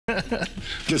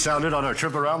Just sounded on our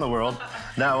trip around the world.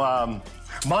 Now,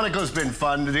 Monaco's been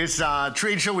fun. This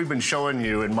trade show we've been showing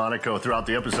you in Monaco throughout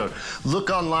the episode. Look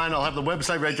online. I'll have the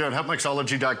website right there at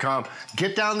Hotmixology.com.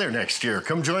 Get down there next year.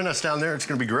 Come join us down there. It's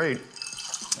going to be great.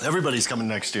 Everybody's coming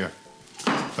next year,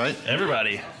 right?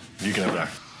 Everybody. You can have that.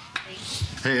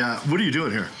 Hey, what are you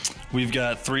doing here? We've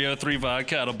got 303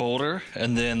 vodka out of Boulder,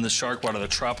 and then the Sharkwater, the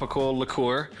tropical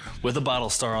liqueur with a bottle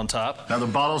star on top. Now the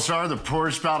bottle star, the pour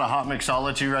spout of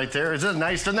Hotmixology right there. Isn't that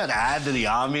nice? Doesn't that add to the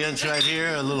ambience right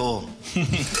here? A little...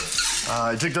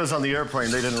 I took those on the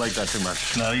airplane. They didn't like that too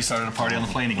much. No, you started a party on the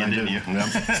plane again, didn't you? Yep.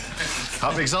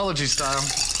 Hotmixology style.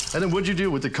 And then what'd you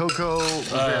do with the Coco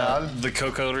Real? The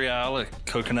Coco Real, a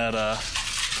coconut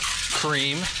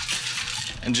cream,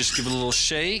 and just give it a little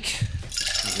shake.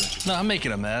 No, I'm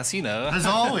making a mess, you know. As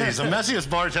always, the messiest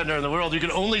bartender in the world. You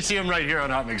can only see him right here on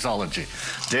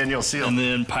Hotmixology. Daniel Seal. And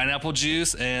then pineapple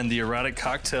juice and the erotic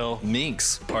cocktail,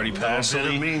 MINX. Party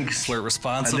passionately, MINX. flirt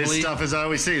responsibly. And this stuff, as I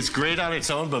always say, it's great on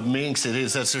its own, but MINX, it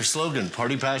is, that's their slogan.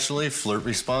 Party passionately, flirt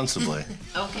responsibly.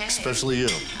 Okay. Especially you.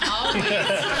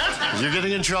 You're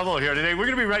getting in trouble here today. We're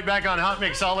going to be right back on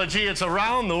Hotmixology. It's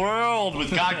around the world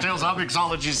with cocktails,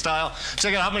 Hotmixology style.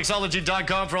 Check out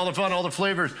Hotmixology.com for all the fun, all the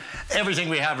flavors, everything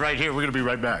we have right here. We're going to be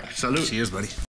right back. Salute. Cheers, buddy.